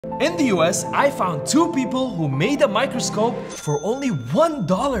In the US, I found two people who made a microscope for only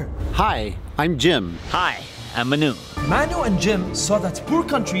 $1. Hi, I'm Jim. Hi, I'm Manu. Manu and Jim saw that poor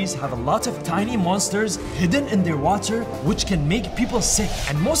countries have a lot of tiny monsters hidden in their water which can make people sick.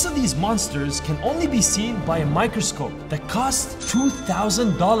 And most of these monsters can only be seen by a microscope that costs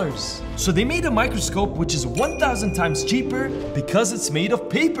 $2,000. So they made a microscope which is 1,000 times cheaper because it's made of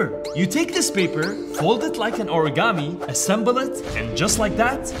paper. You take this paper, fold it like an origami, assemble it, and just like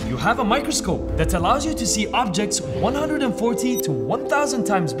that, you have a microscope that allows you to see objects 140 to 1,000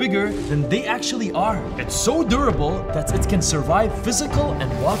 times bigger than they actually are. It's so durable that it can survive physical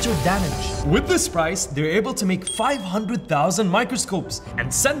and water damage. With this price, they're able to make 500,000 microscopes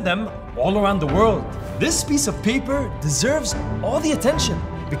and send them all around the world. This piece of paper deserves all the attention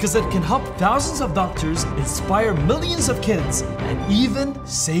because it can help thousands of doctors, inspire millions of kids, and even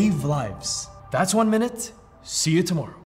save lives. That's 1 minute. See you tomorrow.